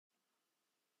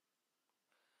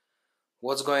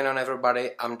What's going on,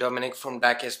 everybody? I'm Dominic from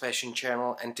Diecast Passion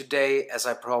channel, and today, as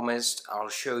I promised, I'll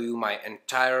show you my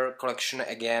entire collection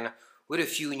again with a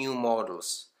few new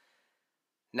models.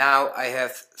 Now I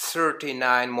have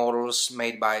 39 models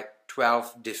made by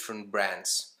 12 different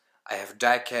brands. I have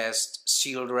diecast,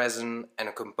 sealed resin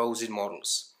and composite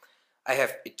models. I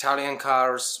have Italian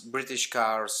cars, British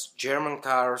cars, German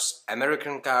cars,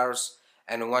 American cars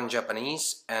and one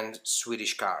Japanese and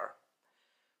Swedish car.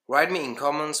 Write me in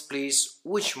comments, please,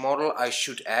 which model I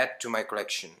should add to my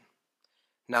collection.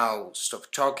 Now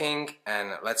stop talking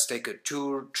and let's take a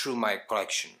tour through my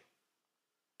collection.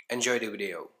 Enjoy the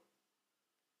video.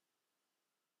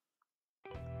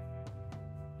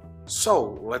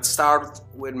 So let's start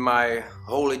with my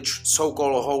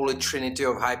so-called holy trinity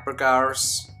of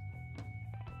hypercars.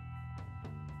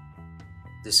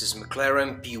 This is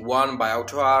McLaren P1 by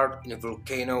AutoArt in a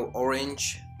volcano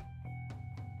orange.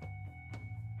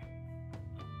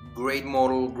 Great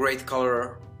model, great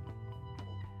color,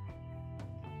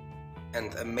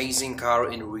 and amazing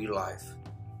car in real life.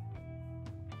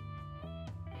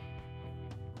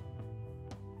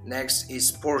 Next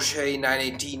is Porsche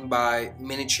 918 by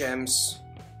Mini Champs.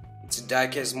 It's a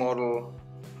diecast model.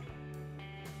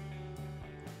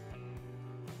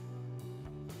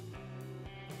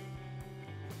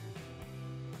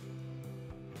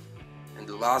 And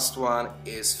the last one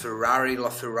is Ferrari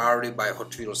LaFerrari by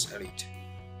Hot Wheels Elite.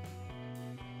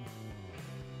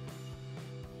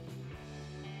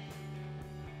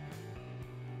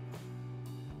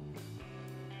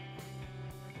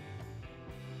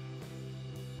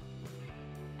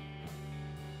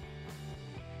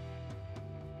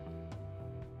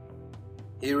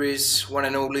 Here is one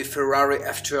and only Ferrari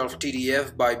F12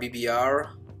 TDF by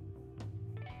BBR.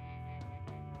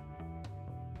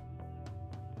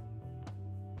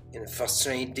 In a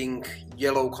fascinating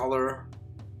yellow color.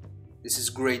 This is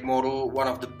great model, one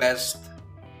of the best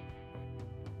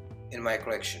in my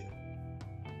collection.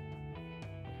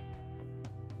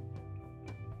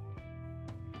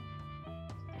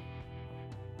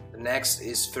 The next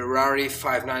is Ferrari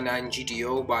 599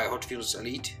 GTO by Hot Wheels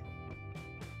Elite.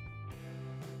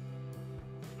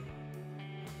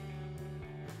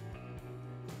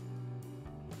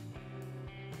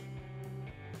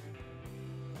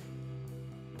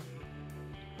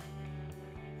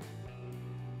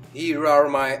 Here are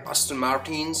my Aston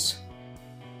Martins.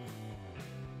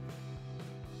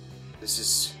 This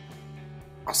is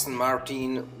Aston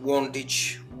Martin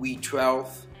Vantage V12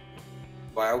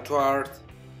 by AutoArt.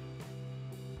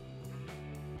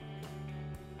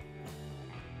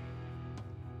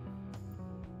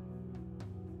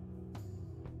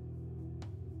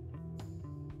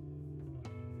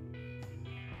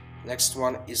 Next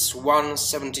one is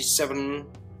 177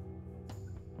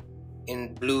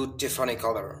 in blue Tiffany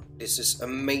color. This is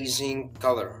amazing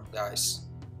color, guys.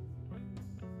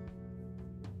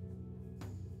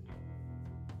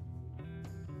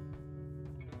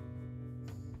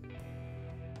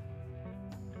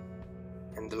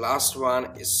 And the last one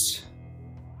is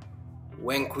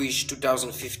Vanquish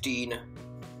 2015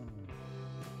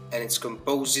 and it's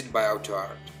composite by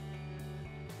AutoArt.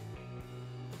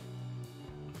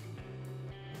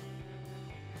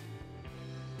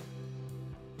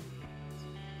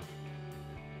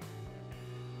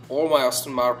 All my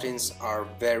Aston Martins are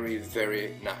very,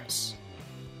 very nice.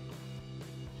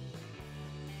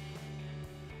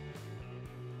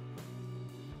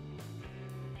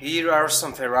 Here are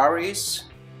some Ferraris.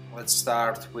 Let's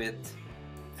start with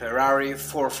Ferrari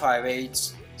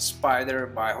 458 Spider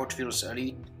by Hot Wheels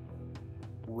Elite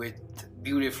with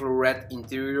beautiful red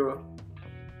interior.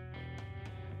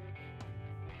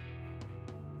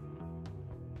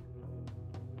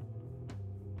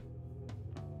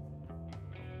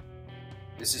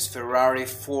 This is Ferrari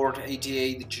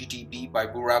 488 GTB by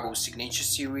Burago Signature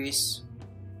Series.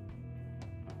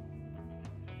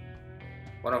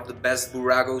 One of the best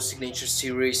Burago Signature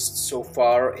Series so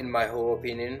far, in my whole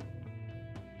opinion.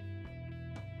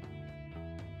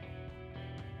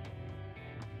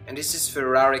 And this is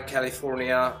Ferrari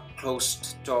California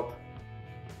closed top,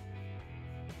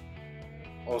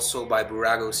 also by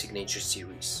Burago Signature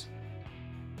Series.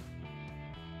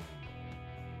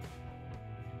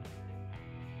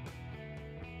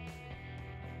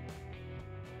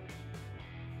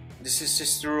 This is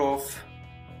sister of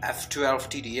F12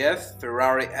 TDF,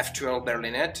 Ferrari F12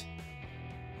 Berlinette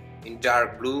in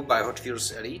dark blue by Hot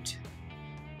Wheels Elite.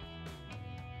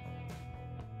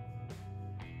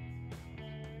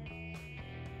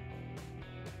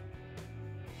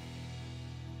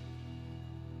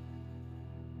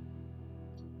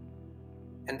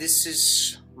 And this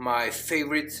is my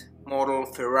favorite model,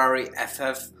 Ferrari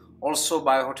FF also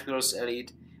by Hot Wheels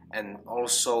Elite, and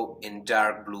also in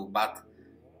dark blue but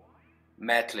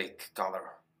metallic color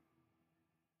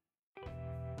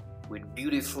with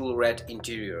beautiful red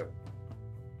interior.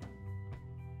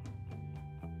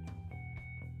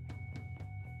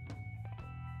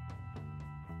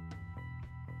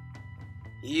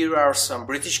 Here are some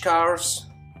British cars.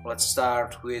 Let's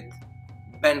start with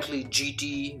Bentley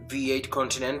GT V8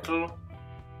 Continental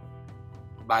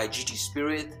by GT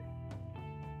Spirit.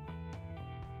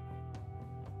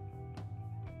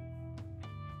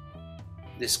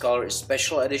 This color is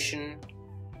special edition.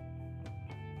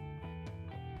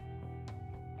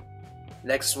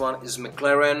 Next one is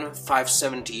McLaren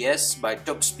 570S by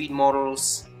Top Speed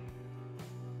Models.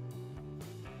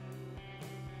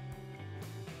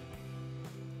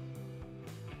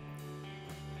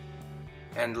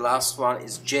 And the last one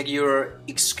is Jaguar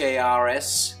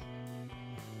XKRS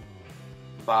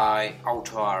by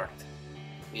Auto Art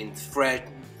in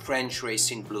French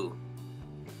Racing Blue.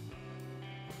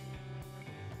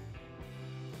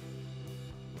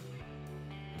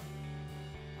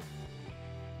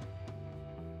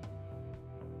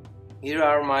 Here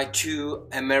are my two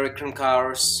American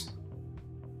cars.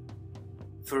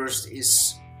 First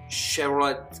is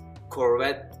Chevrolet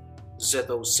Corvette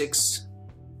Z06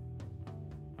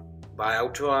 by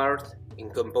Auto Art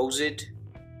in composite.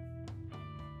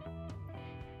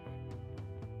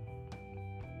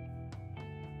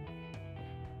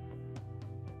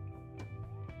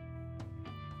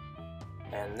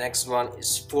 And next one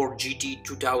is Ford GT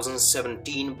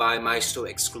 2017 by Maestro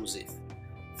Exclusive.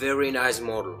 Very nice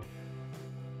model.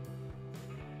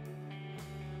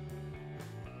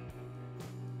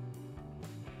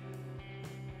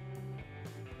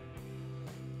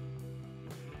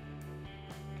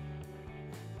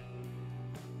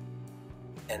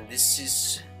 And this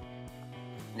is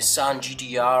Nissan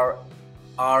GT-R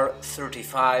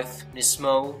R35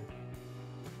 Nismo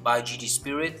by GT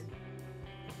Spirit.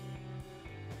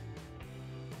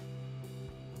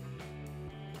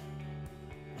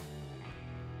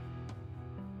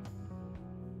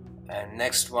 And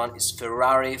next one is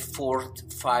Ferrari Ford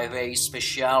 5A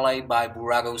Speciale by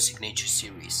Burago Signature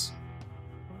Series.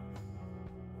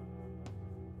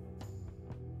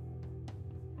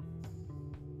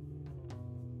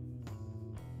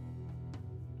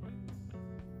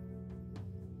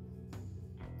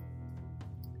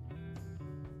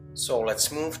 So let's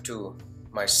move to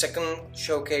my second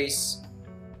showcase.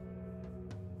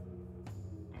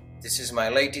 This is my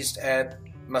latest ad,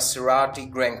 Maserati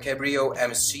Grand Cabrio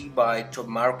MC by Top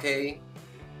Marque.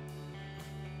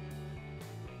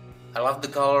 I love the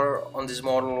color on this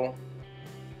model.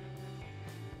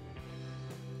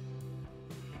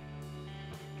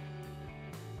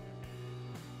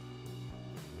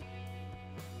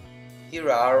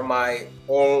 Here are my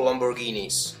all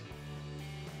Lamborghinis,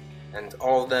 and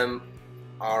all of them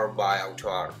are by Auto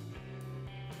Art.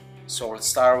 So let's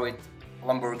start with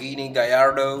Lamborghini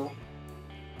Gallardo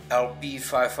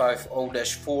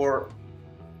LP550-4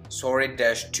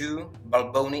 Soared-2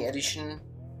 Balboni edition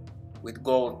with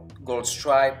gold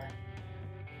stripe.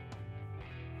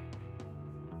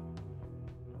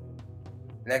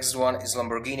 Next one is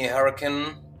Lamborghini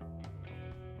Huracan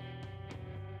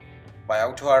by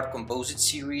Auto Art Composite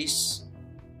Series.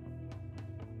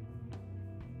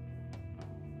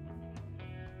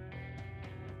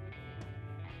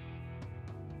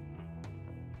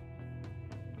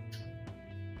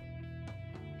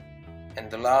 And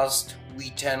the last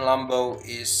V10 Lambo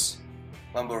is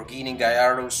Lamborghini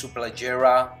Gallardo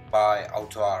Superleggera by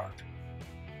Auto Art.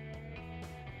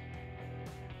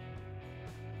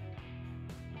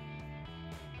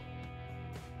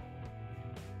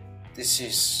 This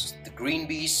is the Green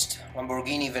Beast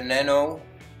Lamborghini Veneno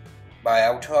by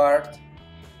Auto Art.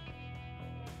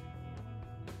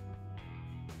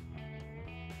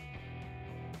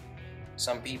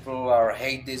 Some people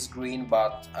hate this green,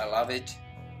 but I love it.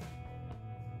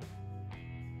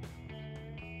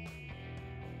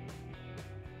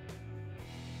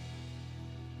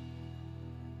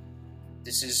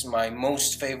 This is my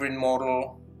most favorite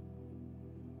model.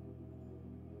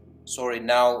 Sorry,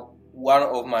 now one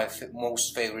of my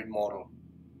most favorite model.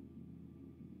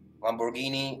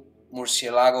 Lamborghini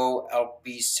Murcielago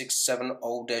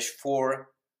LP670-4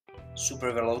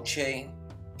 Super Veloce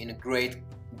in a great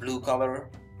blue color,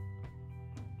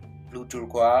 blue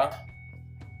turquoise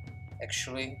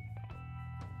actually.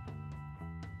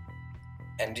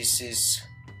 And this is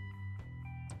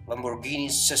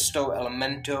Lamborghini Sesto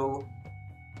Elemento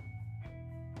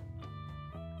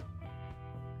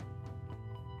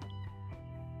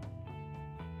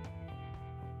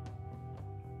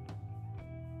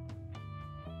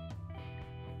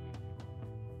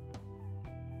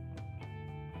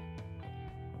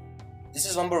This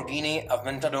is Lamborghini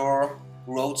Aventador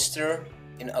Roadster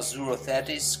in Azzurro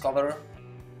Thetis color.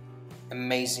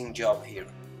 Amazing job here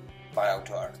by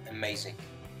Auto Art, amazing.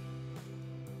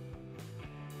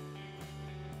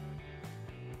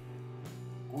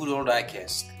 Good old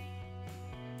diecast.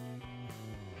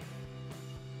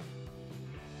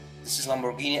 This is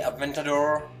Lamborghini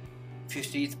Aventador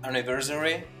 50th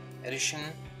Anniversary Edition.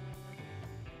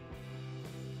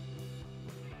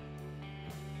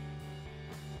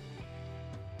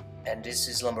 And this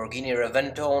is Lamborghini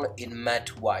Reventon in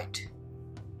matte white.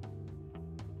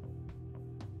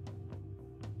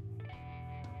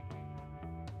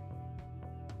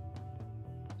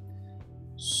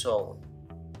 So,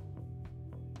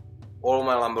 all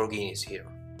my Lamborghinis here.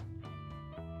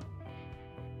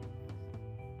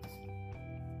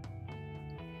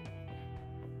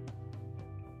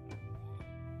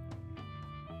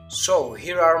 So,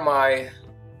 here are my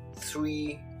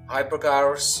 3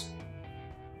 hypercars.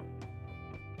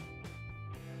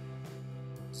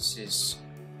 This is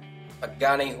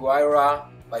Pagani Huayra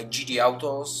by GT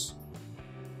Autos.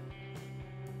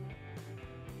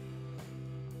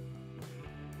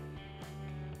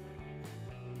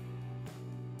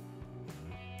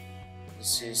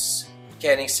 This is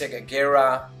Koenigsegg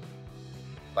Agera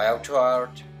by Auto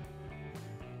Art.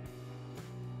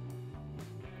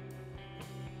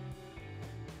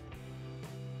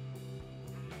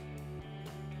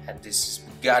 And this is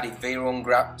Bugatti Veyron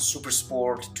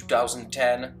Supersport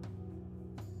 2010,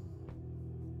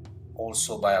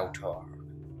 also by Auto Art.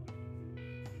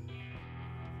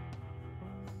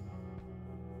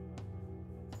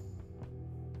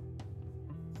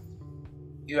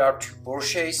 Here are 2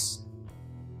 Porsches.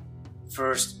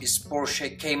 First is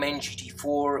Porsche Cayman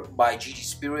GT4 by GT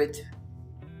Spirit.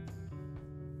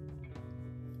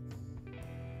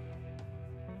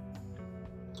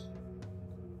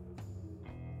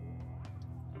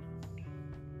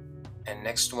 And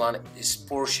next one is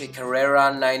Porsche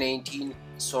Carrera 911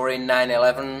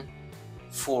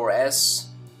 4S,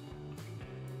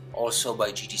 also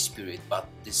by GT Spirit, but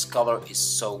this color is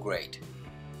so great.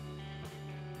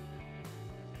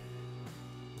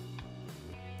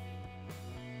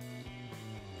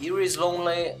 Here is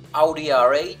lonely Audi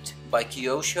R8 by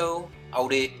Kyosho,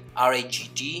 Audi R8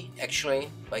 GT actually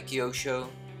by Kyosho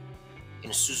in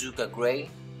Suzuka Grey.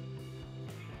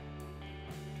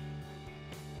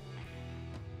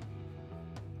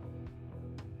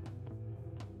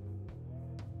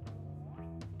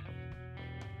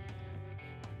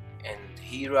 And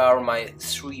here are my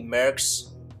 3 Mercs.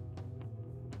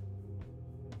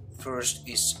 First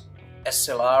is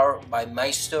SLR by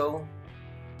Maisto.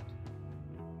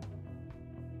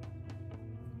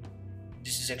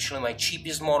 This is actually my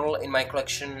cheapest model in my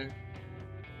collection.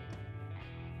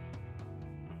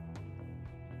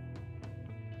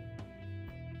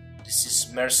 This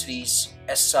is Mercedes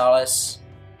S-Class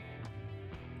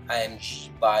AMG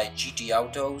by GT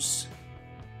Autos.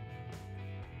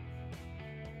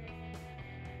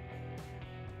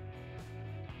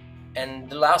 And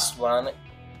the last one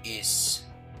is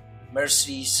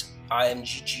Mercedes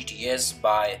AMG GTS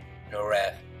by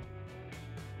Norev.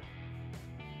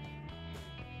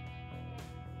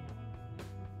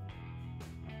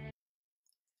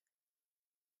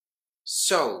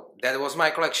 So, that was my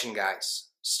collection, guys.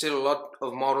 Still a lot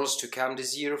of models to come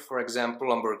this year, for example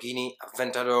Lamborghini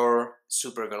Aventador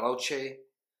Super Veloce,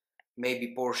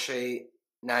 maybe Porsche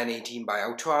 918 by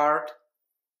Auto Art,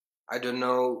 I don't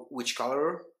know which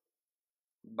color,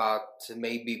 but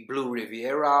maybe Blue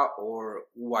Riviera or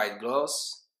White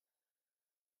Gloss,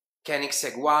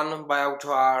 Koenigsegg 1 by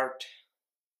Auto Art,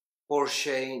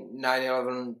 Porsche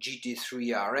 911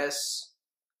 GT3 RS,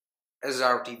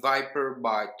 SRT Viper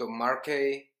by Tom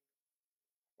Marquet,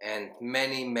 and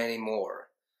many more.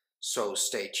 So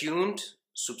stay tuned,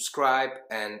 subscribe,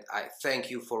 and I thank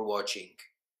you for watching.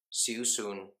 See you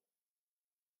soon.